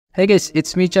Hey guys,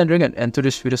 it's me Chandran and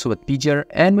today's video is about PGR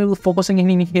and we will focusing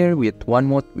in here with one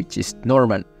mode which is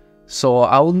normal. So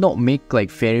I will not make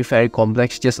like very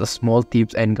complex, just a small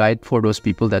tips and guide for those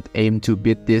people that aim to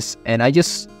beat this, and I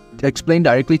just explain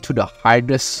directly to the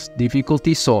hardest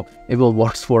difficulty so it will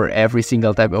work for every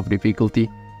single type of difficulty.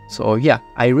 So yeah,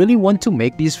 I really want to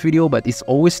make this video, but it's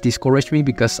always discouraged me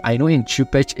because I know in 2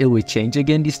 patch it will change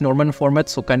again this normal format,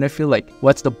 so kind of feel like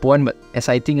what's the point. But as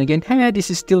I think again, hey, this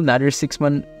is still another 6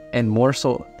 months and more,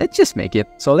 so let's just make it.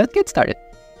 So let's get started.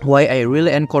 Why I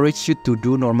really encourage you to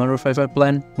do normal revival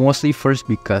plan, mostly first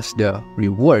because the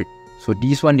reward. So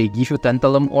this one, they give you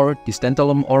tantalum ore. This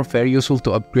tantalum ore very useful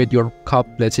to upgrade your cup,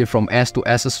 let's say from S to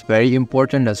S is very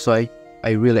important. That's why I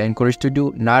really encourage to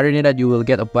do. Not only that, you will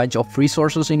get a bunch of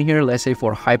resources in here, let's say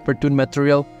for hypertune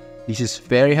material. This is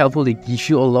very helpful. They give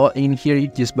you a lot in here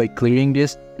just by clearing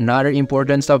this. Another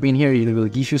important stuff in here, it will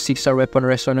give you 6-star weapon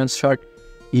resonance shard.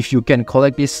 If you can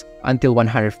collect this until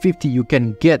 150, you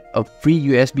can get a free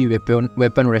USB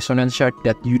weapon resonance shard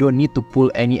that you don't need to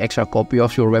pull any extra copy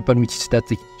of your weapon, which is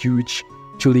that's a huge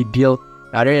truly deal.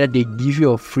 Other than that, they give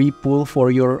you a free pull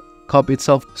for your cup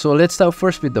itself. So let's start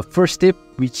first with the first tip,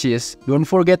 which is don't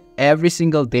forget every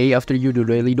single day after you do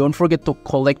daily, don't forget to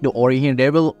collect the ore in here.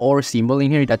 There will ore symbol in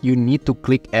here that you need to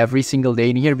click every single day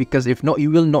in here, because if not,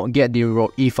 you will not get the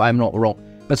reward, if I'm not wrong.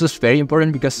 That's just very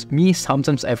important because me,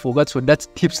 sometimes I forgot. So that's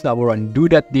tips number 1. Do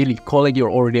that daily. Collect your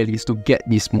ore dailies to get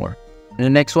this more. And the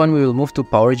next one, we will move to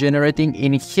power generating.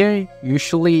 In here,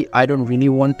 usually I don't really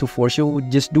want to force you.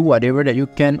 Just do whatever that you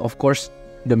can. Of course,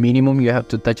 the minimum you have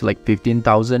to touch like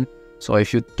 15,000. So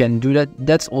if you can do that,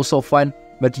 that's also fine.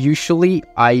 But usually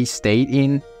I stayed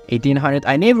in 1800.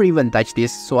 I never even touched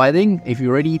this. So I think if you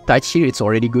already touch here, it's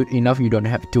already good enough. You don't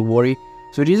have to worry.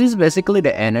 So this is basically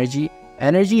the energy.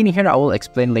 Energy in here I will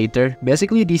explain later.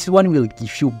 Basically this one will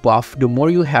give you buff. The more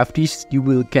you have this,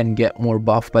 you can get more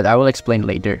buff, but I will explain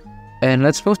later. And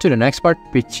let's move to the next part,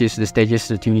 which is the stages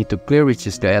that you need to clear, which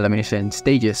is the elimination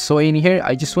stages. So in here,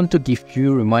 I just want to give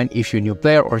you a remind, if you're a new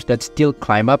player or that still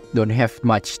climb up, don't have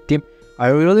much team, I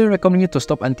really recommend you to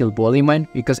stop until Bowling Mine,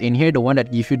 because in here the one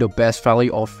that gives you the best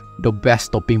value of the best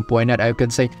stopping point that I can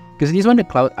say. Because this one, the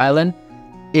Cloud Island,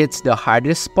 it's the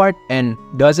hardest part and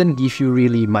doesn't give you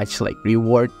really much like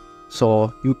reward,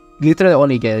 so you literally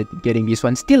only getting this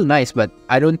one. Still nice, but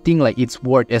I don't think like it's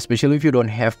worth, especially if you don't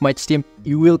have much team.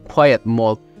 You will quiet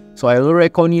mold, so I will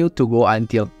recommend you to go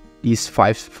until these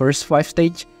first 5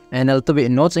 stage. And a little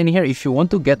bit notes in here, if you want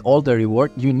to get all the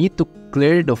reward, you need to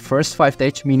clear the first 5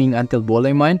 stage, meaning until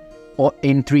Bowling Mine, or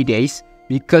in 3 days.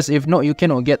 Because if not, you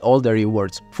cannot get all the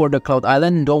rewards. For the Cloud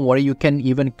Island, don't worry, you can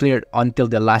even clear until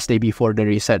the last day before the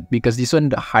reset, because this one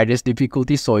the hardest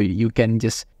difficulty, so you can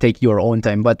just take your own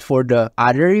time. But for the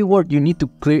other reward, you need to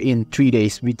clear in 3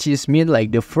 days, which is mean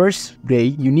like the first day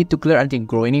you need to clear until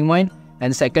Groining Mine,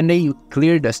 and second day you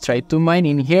clear the Striatum Mine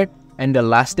in here, and the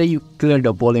last day you clear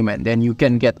the Bowling Mine. Then you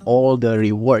can get all the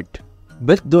reward.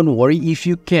 But don't worry, if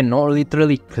you cannot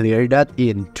literally clear that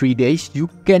in 3 days, you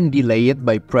can delay it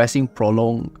by pressing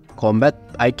prolonged combat.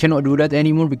 I cannot do that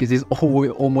anymore because it's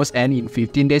almost end in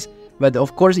 15 days. But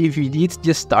of course, if you did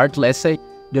just start, let's say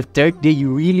the 3rd day you're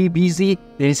really busy,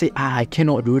 then you say, I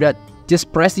cannot do that.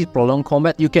 Just press this prolonged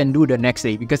combat, you can do the next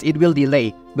day because it will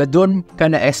delay. But don't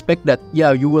kind of expect that,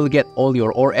 yeah, you will get all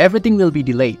your, or everything will be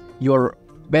delayed. Your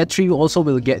battery also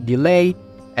will get delayed.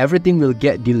 Everything will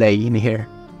get delayed in here.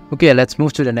 Okay, let's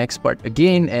move to the next part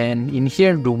again. And in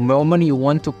here, the moment you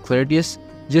want to clear this,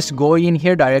 just go in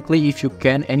here directly if you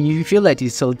can. And if you feel like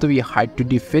it's a little bit hard to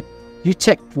defeat, you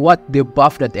check what the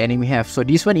buff that the enemy have. So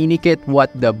this one indicate what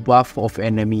the buff of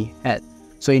enemy had.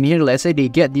 So in here, let's say they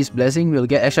get this blessing, will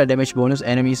get extra damage bonus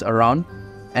enemies around,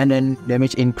 and then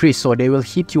damage increase, so they will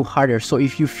hit you harder. So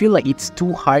if you feel like it's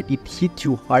too hard, it hit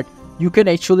you hard, you can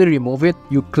actually remove it.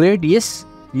 You clear this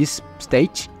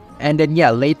stage, and then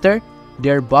yeah, later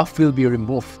their buff will be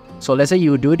removed. So let's say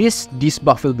you do this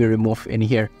buff will be removed in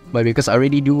here. But because I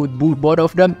already do both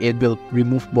of them, it will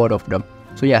remove both of them.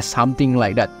 So yeah, something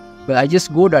like that. But I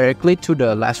just go directly to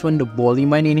the last one, the Bowling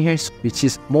Mine in here, which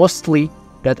is mostly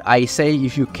that I say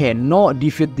if you cannot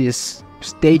defeat these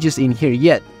stages in here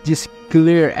yet, just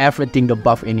clear everything the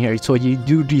buff in here. So you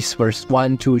do this first,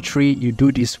 1, 2, 3, you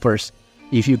do this first.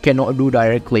 If you cannot do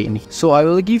directly in. So I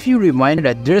will give you a reminder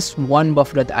that there's one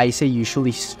buff that I say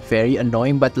usually is very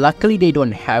annoying, but luckily they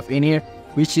don't have in here,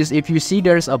 which is if you see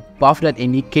there's a buff that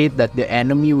indicate that the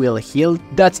enemy will heal,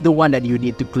 that's the one that you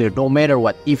need to clear no matter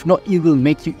what. If not, it will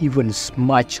make you even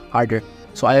much harder.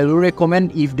 So I will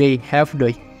recommend if they have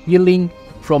the healing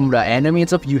from the enemy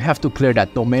itself, you have to clear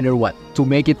that no matter what to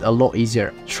make it a lot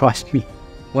easier. Trust me.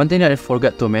 One thing that I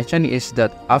forgot to mention is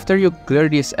that after you clear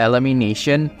this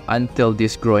elimination until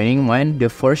this growing mine, the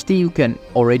first thing you can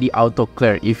already auto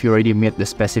clear if you already meet the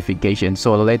specification.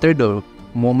 So later, the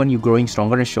moment you're growing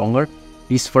stronger and stronger,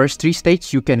 these first 3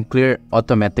 stages you can clear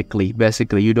automatically.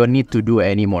 Basically, you don't need to do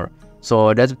anymore.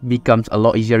 So that becomes a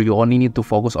lot easier. You only need to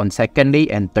focus on second day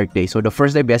and third day. So the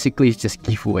first day basically is just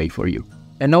giveaway for you.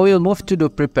 And now we'll move to the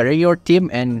preparing your team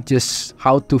and just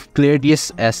how to clear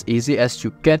this as easy as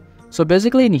you can. So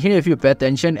basically in here, if you pay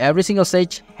attention, every single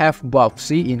stage have buffs.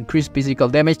 See, increased physical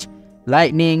damage,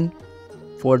 lightning.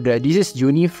 For this is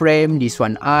Uniframe, this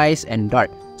one ice and dark.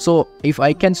 So if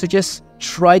I can suggest,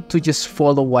 try to just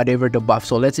follow whatever the buff.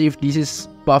 So let's say if this is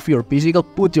buff your physical,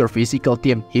 put your physical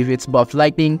team. If it's buff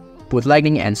lightning, put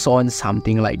lightning, and so on,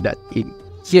 something like that in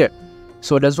here.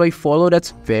 So that's why follow,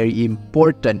 that's very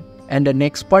important. And the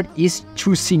next part is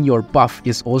choosing your buff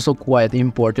is also quite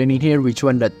important in here, which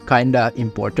one that kinda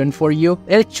important for you.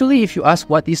 Actually, if you ask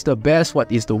what is the best,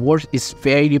 what is the worst, it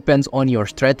very depends on your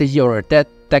strategy or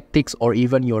tactics or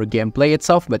even your gameplay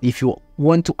itself. But if you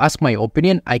want to ask my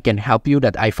opinion, I can help you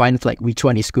that I find like which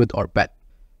one is good or bad.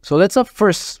 So let's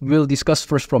we'll discuss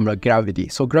first from the gravity.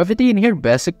 So gravity in here,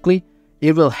 basically,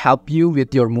 it will help you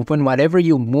with your movement. Whatever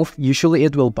you move, usually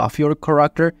it will buff your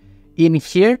character. In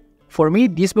here, for me,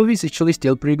 this buff is actually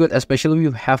still pretty good, especially if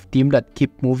you have team that keep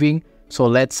moving. So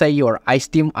let's say your ice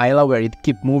team, Ayla, where it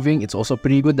keep moving, it's also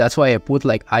pretty good. That's why I put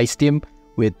like ice team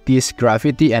with this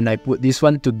gravity, and I put this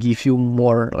one to give you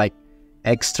more like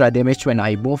extra damage when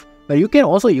I move. But you can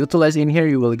also utilize in here,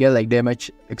 you will get like damage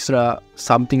extra,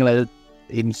 something like that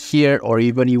in here, or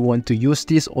even you want to use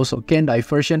this, also can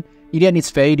diversion. Again,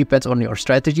 it's very depends on your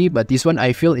strategy, but this one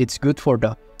I feel it's good for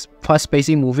the fast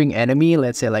pacing moving enemy,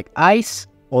 let's say like ice.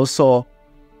 Also,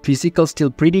 physical still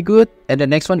pretty good. And the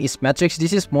next one is Matrix.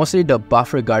 This is mostly the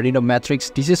buff regarding the Matrix.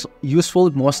 This is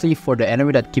useful mostly for the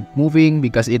enemy that keep moving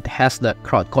because it has the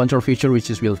crowd control feature, which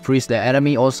is will freeze the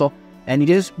enemy also. And it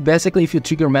is basically if you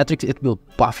trigger Matrix, it will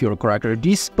buff your character.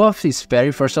 This buff is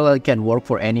very versatile. It can work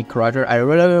for any character. I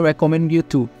really recommend you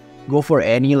to go for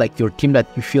any like your team that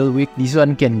you feel weak. This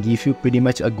one can give you pretty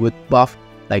much a good buff.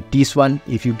 Like this one,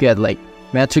 if you get like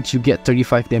Matrix, you get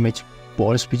 35 damage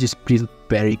bonus, which is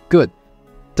very good.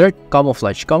 Third,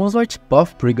 camouflage. Camouflage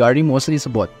buff regarding mostly is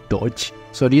about dodge.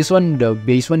 So this one, the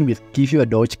base one, will give you a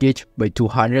dodge gauge by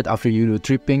 200 after you do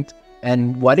tripping.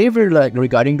 And whatever like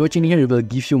regarding dodge in here, it will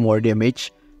give you more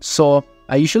damage. So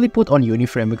I usually put on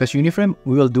Uniframe because Uniframe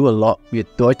will do a lot with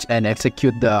dodge and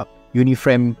execute the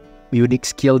Uniframe unique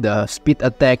skill, the speed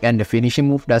attack and the finishing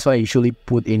move. That's why I usually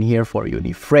put in here for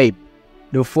Uniframe.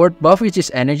 The fourth buff, which is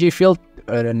energy field,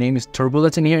 the name is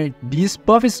Turbulence in here. This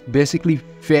buff is basically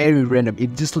very random.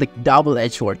 It's just like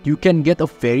double-edged sword. You can get a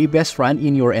very best run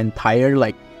in your entire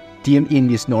like team in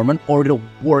this Norman, or the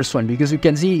worst one, because you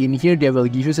can see in here they will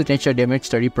give you signature damage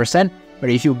 30%, but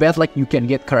if you bet like you can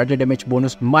get character damage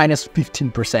bonus minus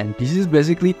 15%. This is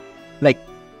basically like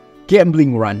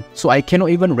gambling run. So I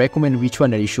cannot even recommend which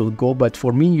one that you should go, but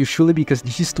for me usually, because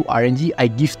this is to RNG, I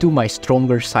give to my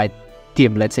stronger side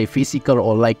team, let's say physical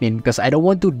or lightning, because I don't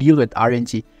want to deal with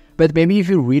RNG. But maybe if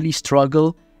you really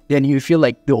struggle, then you feel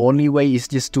like the only way is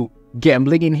just to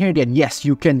gambling in here, then yes,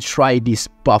 you can try this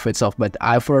buff itself. But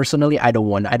I personally, I don't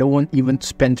want even to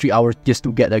spend 3 hours just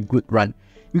to get a good run.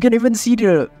 You can even see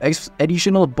the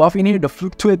additional buff in here, the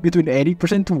fluctuate between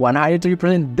 80% to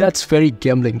 130%. That's very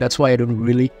gambling. That's why I don't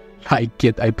really like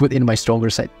it. I put in my stronger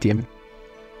side team.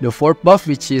 The fourth buff,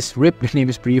 which is Rip, the name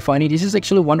is pretty funny. This is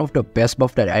actually one of the best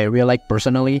buff that I really like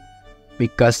personally,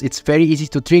 because it's very easy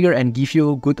to trigger and give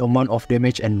you a good amount of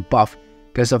damage and buff.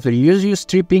 Because after you use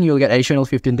tripping, you'll get additional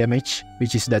 15 damage,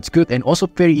 that's good, and also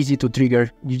very easy to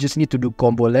trigger. You just need to do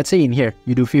combo. Let's say in here,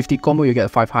 you do 50 combo, you get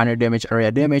 500 damage,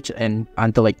 area damage, and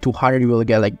until like 200, you will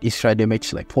get like extra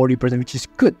damage, like 40%, which is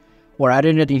good. Or other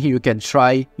than that, in here, you can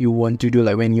try, you want to do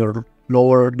like when you're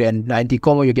lower than 90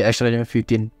 combo, you get extra damage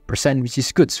 15%, which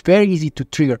is good. It's very easy to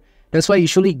trigger. That's why I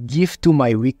usually give to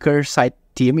my weaker side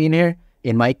team in here.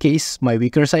 In my case, my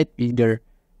weaker side, either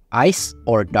ice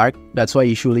or dark. That's why I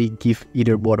usually give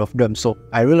either both of them. So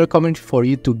I really recommend for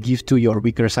you to give to your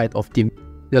weaker side of team.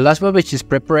 The last one, which is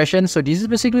preparation. So this is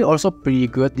basically also pretty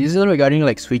good. This is regarding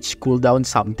like switch cooldown,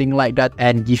 something like that,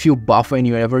 and give you buff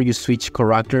whenever you switch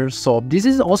character. So this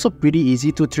is also pretty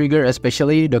easy to trigger,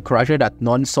 especially the character that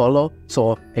non-solo.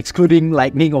 So excluding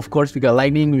lightning, of course, because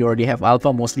lightning we already have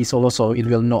alpha, mostly solo, so it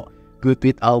will not good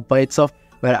with alpha itself.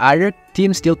 But other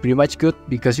teams still pretty much good,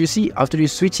 because you see after you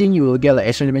switching, you will get like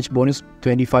extra damage bonus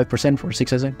 25% for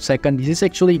 6 seconds. This is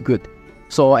actually good.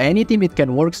 So any team it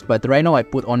can work, but right now I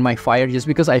put on my fire just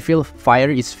because I feel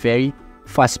fire is very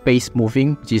fast-paced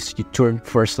moving, which is you turn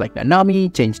first like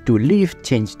Nanami, change to Leaf,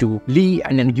 change to Lee,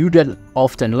 and then you do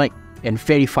often like, and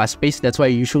very fast-paced. That's why I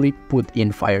usually put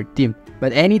in Fire team.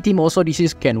 But any team also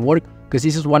this can work, because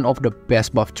this is one of the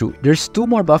best buff too. There's 2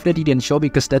 more buff that he didn't show,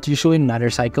 because that's usually another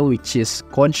cycle, which is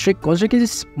Constrict. Constrict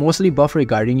is mostly buff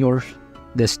regarding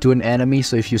the stun enemy.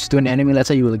 So if you stun enemy, let's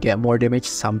say, you will get more damage,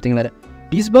 something like that.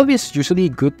 This buff is usually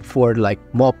good for like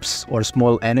mobs or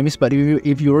small enemies, but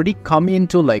if you already come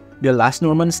into like the last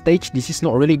Norman stage, this is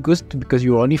not really good because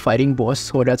you're only fighting boss.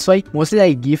 So that's why mostly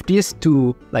I give this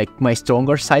to like my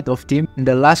stronger side of team. And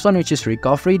the last one, which is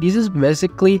Recovery, this is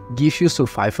basically give you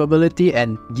survivability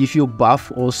and give you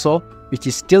buff also, which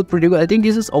is still pretty good. I think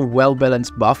this is a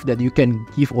well-balanced buff that you can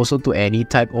give also to any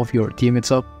type of your team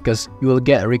itself, because you will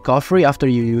get Recovery after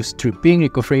you use Tripping,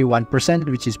 Recovery 1%,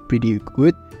 which is pretty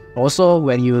good. Also,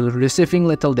 when you're receiving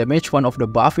little damage, one of the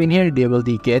buff in here, they will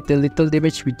negate the little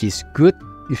damage, which is good.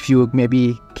 If you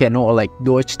maybe cannot like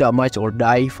dodge that much or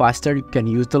die faster, you can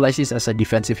utilize this as a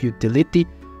defensive utility.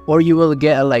 Or you will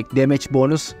get a like damage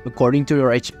bonus according to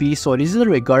your HP. So this is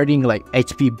regarding like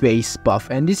HP based buff,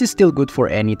 and this is still good for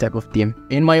any type of team.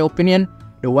 In my opinion,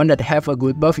 the one that have a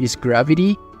good buff is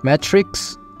Gravity,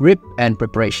 Matrix, Rip, and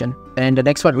Preparation. And the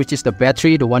next one, which is the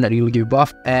Battery, the one that will give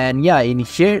buff. And yeah, in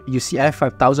here you see I have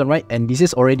 5,000, right? And this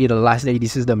is already the last day.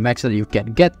 This is the max that you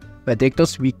can get. But take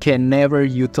those, we can never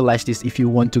utilize this if you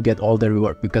want to get all the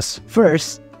reward, because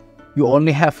first, you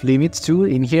only have limits too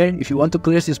in here. If you want to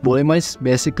clear this Bulima, it's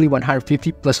basically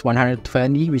 150 plus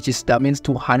 120, which is, that means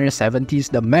 270 is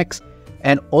the max.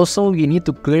 And also you need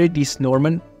to clear this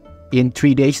Norman in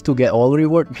 3 days to get all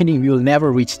reward, meaning you will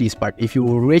never reach this part. If you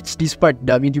reach this part,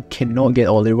 that means you cannot get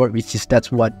all the reward, which is,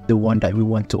 that's what the one that we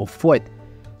want to avoid.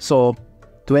 So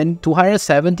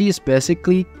 270 is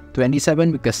basically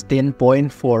 27, because 10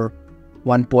 point for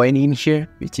 1 point in here,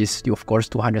 which is of course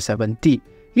 270.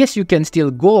 Yes, you can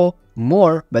still go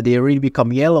more, but they already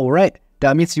become yellow, right?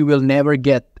 That means you will never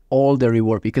get all the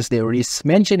reward, because they already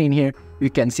mentioned in here you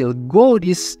can still go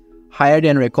this higher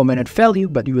than recommended value,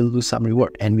 but you will lose some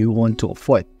reward, and we want to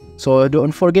avoid. So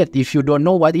don't forget, if you don't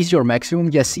know what is your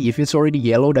maximum, just see if it's already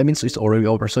yellow, that means it's already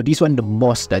over. So this one the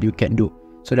most that you can do.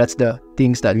 So that's the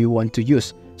things that we want to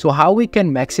use. So how we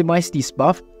can maximize this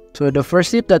buff? So the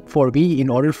first tip that for me, in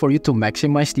order for you to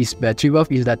maximize this battery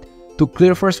buff, is that to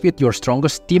clear first with your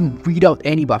strongest team without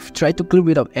any buff. Try to clear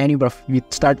without any buff. We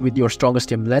start with your strongest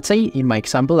team. Let's say in my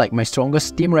example, like my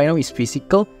strongest team right now is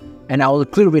physical, and I will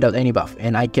clear without any buff,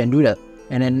 and I can do that.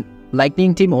 And then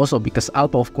lightning team also, because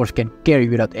Alpha of course can carry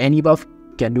without any buff,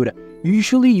 can do that.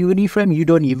 Usually Uniframe you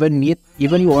don't even need,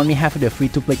 even you only have the free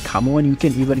to play camo one, you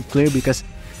can even clear, because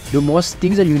the most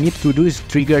things that you need to do is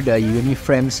trigger the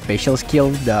Uniframe special skill,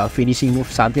 the finishing move,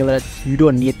 something like that. You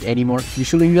don't need anymore.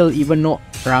 Usually you will even not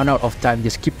run out of time,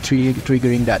 just keep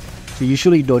triggering that. So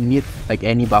usually don't need like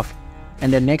any buff.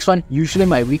 And the next one, usually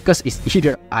my weakest is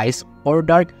either ice or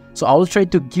dark. So I will try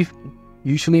to give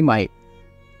usually my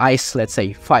ice, let's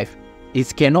say 5.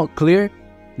 It cannot clear,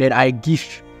 then I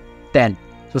give 10.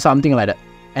 So something like that.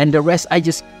 And the rest I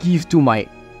just give to my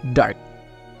dark.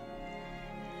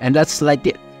 And that's like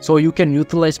it. So you can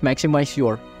maximize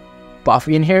your buff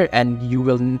in here, and you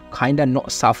will kinda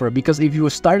not suffer, because if you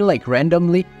start like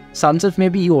randomly, sometimes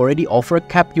maybe you already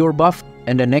overcap your buff.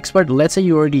 And the next part, let's say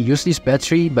you already use this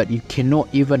battery, but you cannot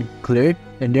even clear it.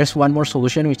 And there's one more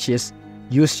solution, which is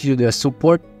use the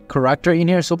support character in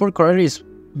here. Support character is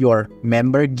your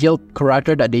member guild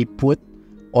character that they put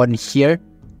on here.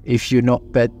 If you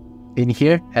not bet in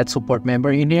here, add support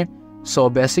member in here.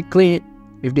 So basically,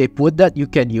 if they put that, you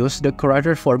can use the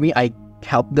character. For me, I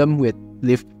help them with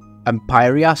Lift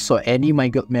Empiria, so any my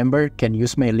guild member can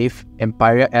use my Lift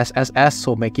Empiria SSS,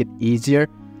 so make it easier.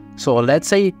 So let's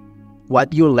say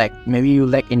what you lack, maybe you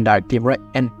lack in dark team, right?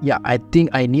 And yeah, I think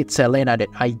I need Selena, that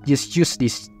I just use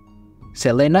this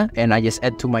Selena and I just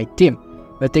add to my team.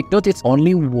 But take note, it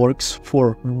only works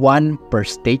for 1 per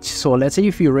stage. So let's say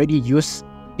if you already use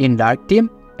in dark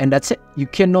team, and that's it, you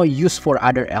cannot use for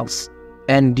other else.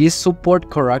 And this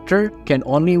support character can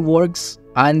only works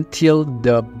until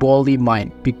the Bolly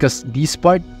Mine, because this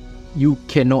part you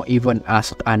cannot even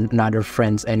ask another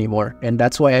friends anymore. And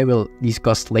that's why I will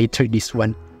discuss later this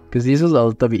one, because this is a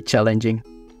little bit challenging.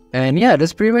 And yeah,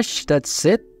 that's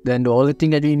it. Then the only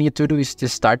thing that you need to do is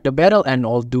just start the battle and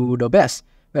all do the best.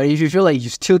 But if you feel like you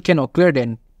still cannot clear,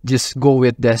 then just go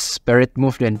with the spirit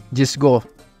move, then just go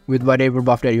with whatever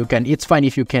buff that you can. It's fine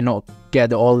if you cannot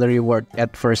get all the reward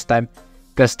at first time.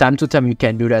 because time to time you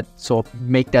can do that, so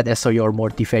make that as your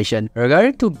motivation.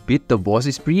 Regarding to beat the boss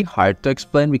is pretty hard to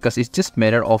explain because it's just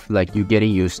matter of like you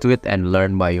getting used to it and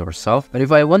learn by yourself. But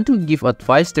if I want to give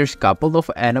advice, there's couple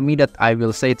of enemy that I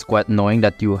will say it's quite annoying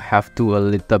that you have to a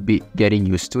little bit getting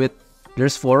used to it.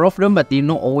 There's 4 of them, but they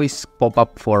don't always pop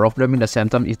up 4 of them in the same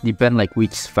time. It depends like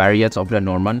which variants of the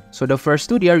Norman. So the first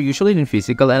 2, they are usually in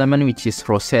physical element, which is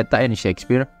Rosetta and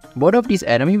Shakespeare. Both of these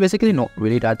enemies basically not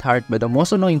really that hard, but the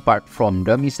most annoying part from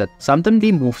them is that sometimes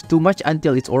they move too much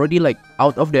until it's already like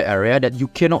out of the area that you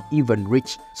cannot even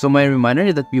reach. So my reminder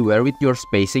is that beware with your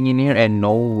spacing in here and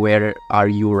know where are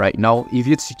you right now. If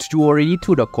it's already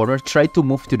to the corner, try to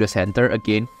move to the center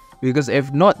again. Because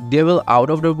if not, they will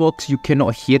out of the box, you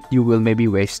cannot hit, you will maybe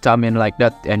waste stamina like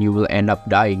that and you will end up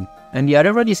dying. And the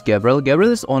other one is Gabriel.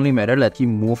 Gabriel is only matter that he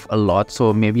move a lot,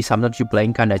 so maybe sometimes you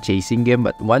playing kinda chasing game,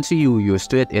 but once you used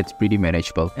to it, it's pretty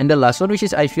manageable. And the last one, which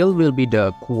is I feel will be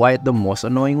the most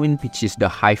annoying one, which is the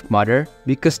Hive Mother.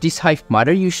 Because this Hive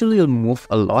Mother usually will move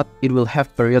a lot. It will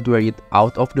have period where it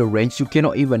out of the range, you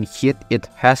cannot even hit. It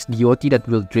has DOT that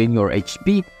will drain your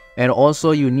HP. And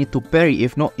also you need to parry,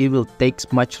 if not it will take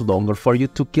much longer for you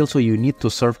to kill, so you need to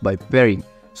serve by parrying.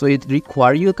 So it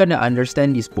requires you kinda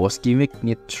understand this boss gimmick,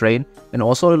 need train, and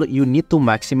also you need to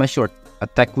maximize your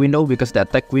attack window because the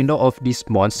attack window of this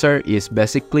monster is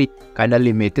basically kinda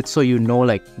limited, so you know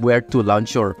like where to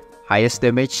launch your highest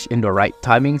damage in the right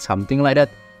timing, something like that.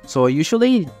 So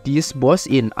usually this boss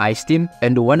in Ice Team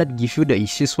and the one that gives you the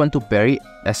easiest one to parry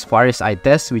as far as I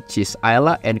test, which is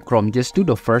Ayla and Chrome, just do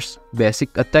the first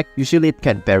basic attack, usually it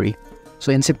can parry.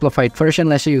 So in simplified version,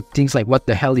 let's say you think like what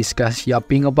the hell is guys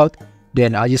yapping about,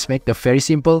 then I'll just make the very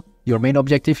simple. Your main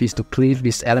objective is to clear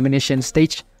this elimination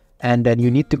stage, and then you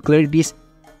need to clear this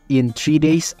in 3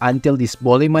 days until this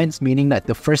Bolly Mines, meaning that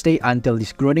the first day until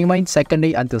this Groaning Mine, second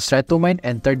day until Strato Mine,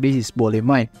 and third day is Bolly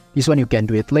Mine. This one you can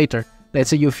do it later. Let's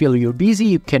say you feel you're busy,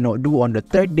 you cannot do on the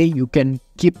third day, you can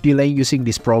keep delaying using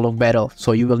this prolonged battle,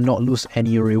 so you will not lose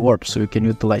any reward, so you can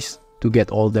utilize to get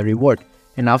all the reward.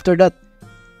 And after that,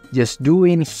 just do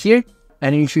in here,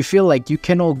 and if you feel like you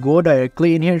cannot go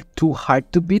directly in here, too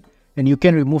hard to beat, and you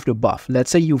can remove the buff.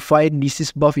 Let's say you find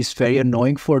this buff is very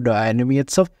annoying for the enemy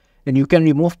itself, and you can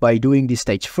remove by doing this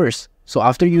stage first. So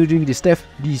after you doing this step,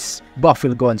 this buff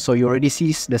will gone, so you already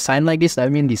see the sign like this, I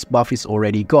mean this buff is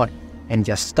already gone. And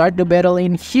just start the battle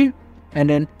in here, and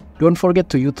then don't forget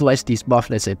to utilize this buff.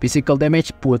 Let's say physical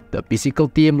damage, put the physical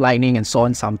team, lightning, and so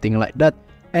on, something like that,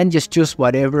 and just choose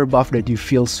whatever buff that you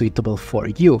feel suitable for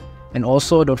you. And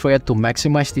also don't forget to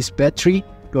maximize this battery.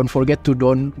 Don't forget to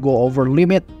don't go over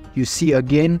limit. You see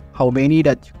again how many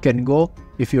that you can go.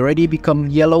 If you already become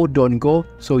yellow, don't go,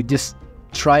 so just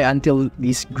try until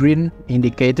this green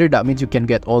indicator, that means you can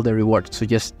get all the rewards, so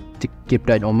just keep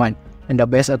that in mind. And the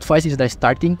best advice is that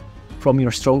starting from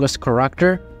your strongest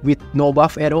character with no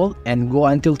buff at all and go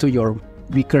until to your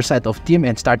weaker side of team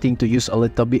and starting to use a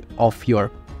little bit of your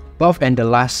buff, and the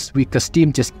last weakest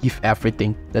team just give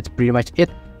everything. That's pretty much it.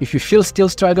 If you feel still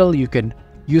struggle, you can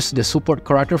use the support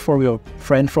character for your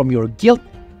friend from your guild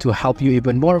to help you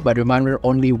even more, but remember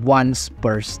only once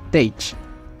per stage.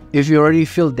 If you already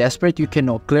feel desperate, you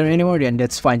cannot clear anymore, then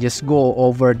that's fine, just go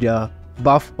over the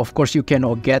buff. Of course you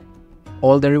cannot get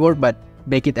all the reward, but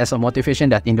make it as a motivation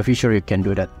that in the future you can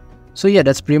do that. So yeah,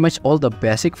 that's pretty much all the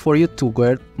basic for you to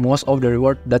get most of the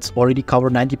reward. That's already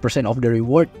covered 90% of the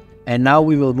reward. And now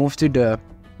we will move to the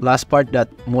last part that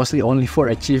mostly only for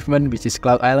achievement, which is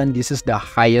Cloud Island. This is the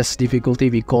highest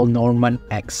difficulty we call Norman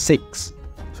EX-6.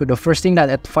 So the first thing that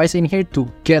I advise in here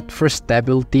to get first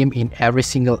stable team in every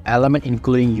single element,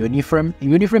 including uniform.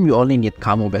 In uniform you only need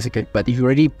camo basically, but if you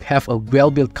already have a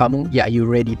well-built camo, yeah, you're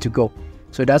ready to go.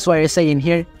 So that's why I say in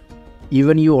here,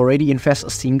 even you already invest a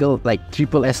single like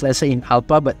triple S, let's say in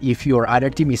alpha, but if your other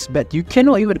team is bad, you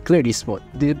cannot even clear this mode.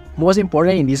 The most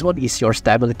important in this mode is your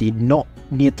stability, not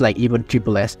need like even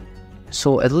triple S.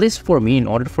 So at least for me, in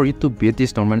order for you to beat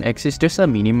this Norman EX-6, there's a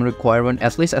minimum requirement,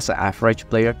 at least as an average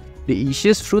player. The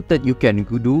easiest route that you can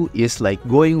do is like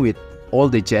going with all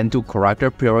the Gen 2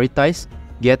 character, prioritize,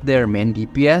 get their main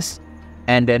DPS,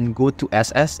 and then go to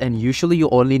SS, and usually you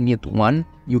only need one.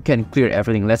 You can clear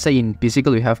everything. Let's say in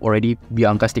physical you have already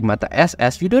Bianca Stigmata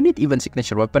SS, you don't need even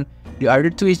signature weapon. The other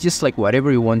two is just like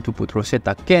whatever you want to put.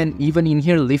 Rosetta can, even in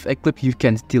here Leaf Eclipse you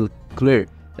can still clear.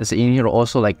 Let's say in here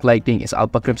also like Lightning is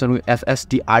Alpha Crimson with SS,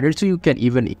 the other two you can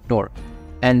even ignore.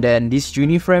 And then this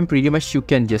Uniframe, pretty much you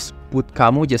can just put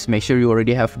camo, just make sure you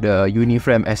already have the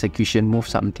Uniframe execution move,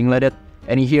 something like that.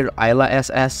 And here Ayla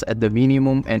SS at the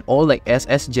minimum, and all like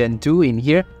SS Gen 2 in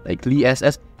here, like Lee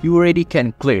SS, you already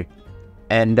can clear.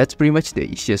 And that's pretty much the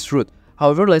easiest route.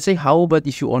 However, let's say how about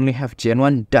if you only have Gen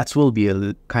 1, that will be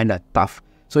a kind of tough.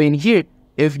 So in here,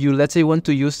 if you let's say want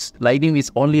to use lightning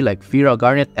with only like Vera,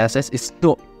 Garnet, SS, it's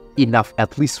not enough,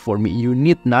 at least for me. You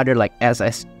need another like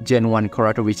SS Gen 1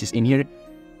 character, which is in here,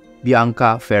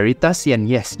 Bianca, Veritas, and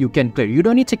yes, you can clear. You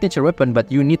don't need signature weapon,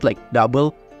 but you need like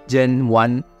double Gen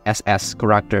 1 SS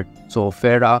character. So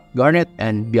Vera, Garnet,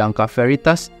 and Bianca,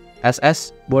 Veritas,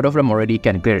 SS, both of them already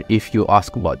can clear if you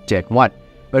ask about Gen 1.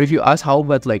 But if you ask how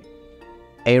about like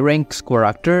A rank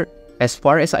character, as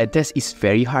far as I test, it's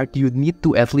very hard. You need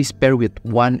to at least pair with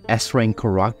one S rank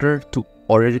character to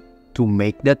order to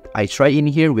make that. I try in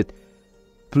here with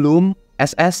Plume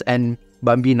SS and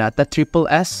Bambinata triple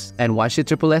S and Washi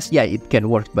triple S. Yeah, it can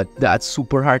work, but that's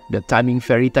super hard. The timing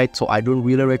very tight, so I don't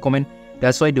really recommend.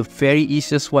 That's why the very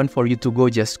easiest one for you to go,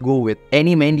 just go with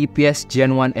any main DPS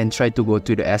Gen 1 and try to go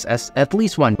to the SS, at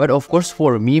least one. But of course,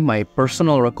 for me, my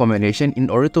personal recommendation,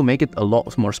 in order to make it a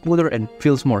lot more smoother and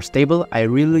feels more stable, I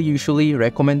really usually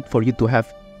recommend for you to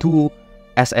have 2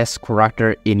 SS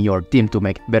character in your team to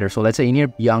make it better. So let's say in here,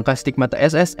 Bianca Stigmata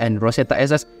SS and Rosetta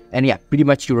SS, and yeah, pretty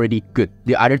much you're already good.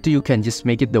 The other 2, you can just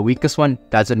make it the weakest one,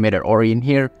 doesn't matter. Or in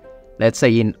here, let's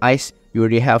say in Ice, you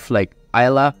already have like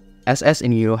Ayla SS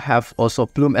and you have also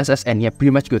Plume SS, and yeah, pretty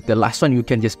much good. The last one you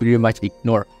can just pretty much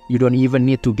ignore. You don't even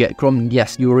need to get Chrome.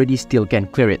 Yes, you already still can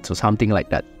clear it, so something like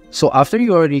that. So after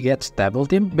you already get stable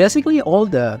team, basically all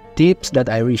the tips that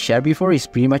I already shared before is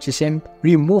pretty much the same.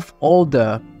 Remove all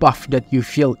the buff that you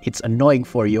feel it's annoying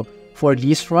for you. For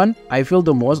this run, I feel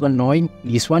the most annoying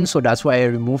this one, so that's why I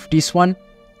remove this one.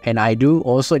 And I do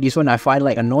also this one I find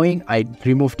like annoying, I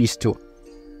remove these 2.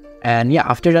 And yeah,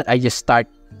 after that I just start.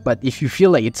 But if you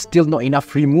feel like it's still not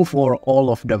enough, remove for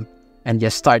all of them and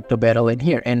just start the battle in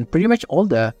here. And pretty much all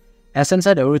the essence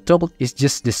that I already told is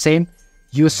just the same.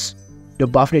 Use the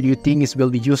buff that you think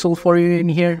will be useful for you in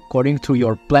here according to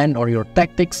your plan or your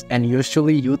tactics, and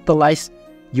usually utilize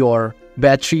your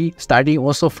battery starting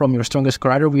also from your strongest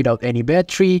character without any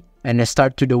battery, and then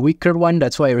start to the weaker one.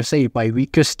 That's why I say my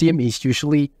weakest team is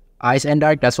usually Ice and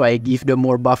Dark. That's why I give them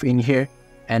more buff in here.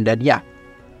 And then yeah,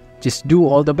 just do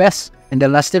all the best. And the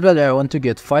last tip that I want to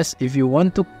get fast, if you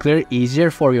want to clear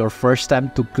easier for your first time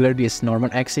to clear this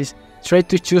Norman axis, try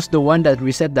to choose the one that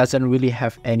reset doesn't really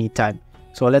have any time.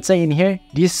 So let's say in here,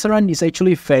 this run is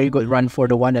actually a very good run for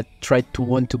the one that tried to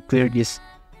want to clear this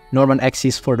Norman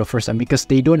axis for the first time, because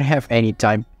they don't have any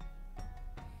time.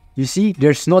 You see,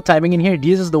 there's no timing in here.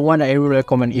 This is the one I really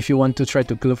recommend if you want to try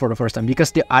to clear for the first time,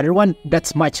 because the other one,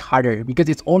 that's much harder because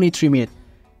it's only 3 minutes.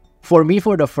 For me,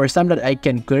 for the first time that I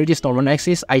can clear this Norman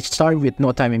axis, I start with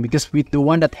no timing, because with the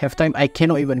one that have time, I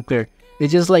cannot even clear.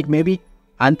 It's just like maybe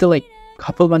until like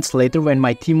couple months later when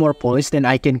my team more polished, then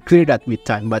I can clear that with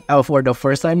time. But for the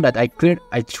first time that I cleared,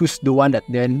 I choose the one that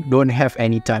then don't have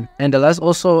any time. And the last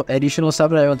also additional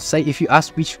stuff that I want to say, if you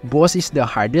ask which boss is the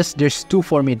hardest, there's 2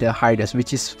 for me the hardest,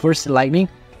 which is first Lightning.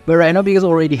 But right now, because I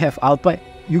already have Alpha,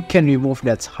 you can remove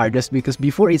that hardest, because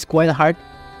before it's quite hard.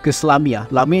 Because Lamia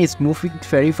is moving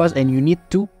very fast and you need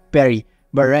to parry.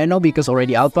 But right now, because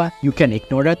already Alpha, you can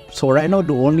ignore that. So right now,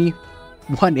 the only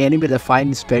one enemy that I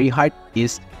find is very hard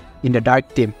is in the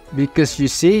Dark team. Because you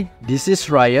see, this is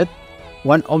Riot,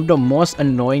 one of the most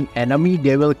annoying enemy.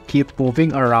 They will keep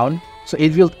moving around. So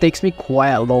it will take me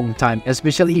quite a long time.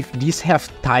 Especially if this have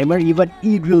timer even,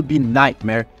 it will be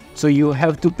nightmare. So you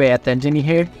have to pay attention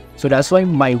here. So that's why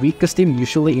my weakest team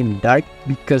usually in Dark,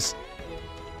 because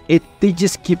they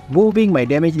just keep moving, my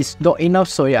damage is not enough.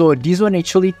 So yeah, so this one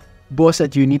actually boss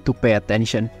that you need to pay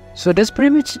attention. So that's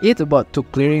pretty much it about to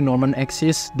clearing Norman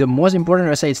axis. The most important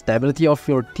I say is stability of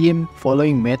your team,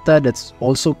 following meta. That's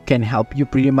also can help you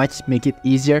pretty much make it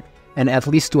easier, and at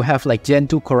least to have like Gen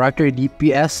 2 character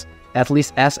DPS, at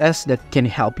least SS, that can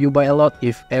help you by a lot.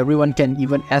 If everyone can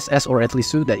even SS or at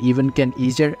least 2, that even can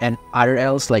easier, and other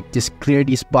else like just clear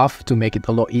this buff to make it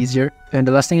a lot easier. And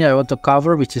the last thing I want to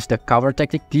cover, which is the cover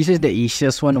tactic. This is the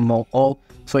easiest one among all.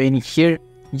 So in here,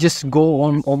 just go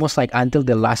on almost like until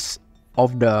the last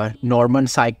of the Norman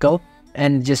cycle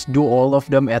and just do all of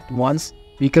them at once,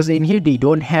 because in here they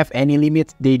don't have any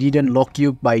limit. They didn't lock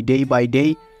you by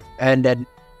day, and then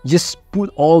just put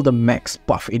all the max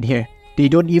buff in here. They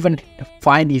don't even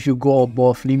find if you go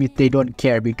above limit. They don't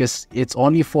care, because it's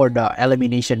only for the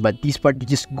elimination. But this part, you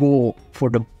just go for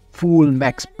the full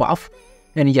max buff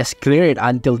and you just clear it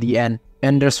until the end.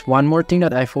 And there's one more thing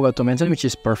that I forgot to mention, which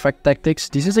is perfect tactics.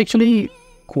 This is actually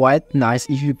quite nice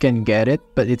if you can get it,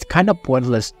 but it's kind of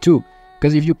pointless too,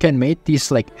 because if you can make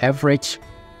this like average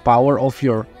power of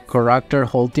your character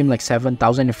whole team like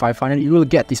 7,500, you will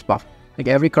get this buff. Like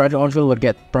every character on field will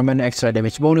get permanent extra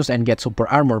damage bonus and get super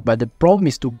armor, but the problem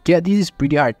is to get this is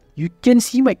pretty hard. You can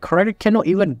see my character cannot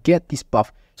even get this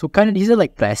buff. So kind of this is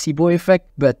like placebo effect,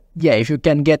 but yeah, if you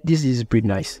can get this is pretty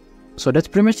nice. So that's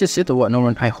pretty much just it about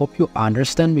Norman. I hope you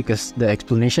understand because the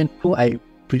explanation I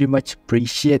pretty much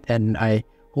appreciate and I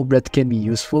hope that can be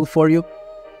useful for you.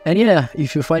 And yeah,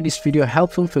 if you find this video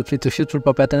helpful, feel free to shoot for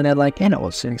a button and like, and I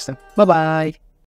will see you next time. Bye bye!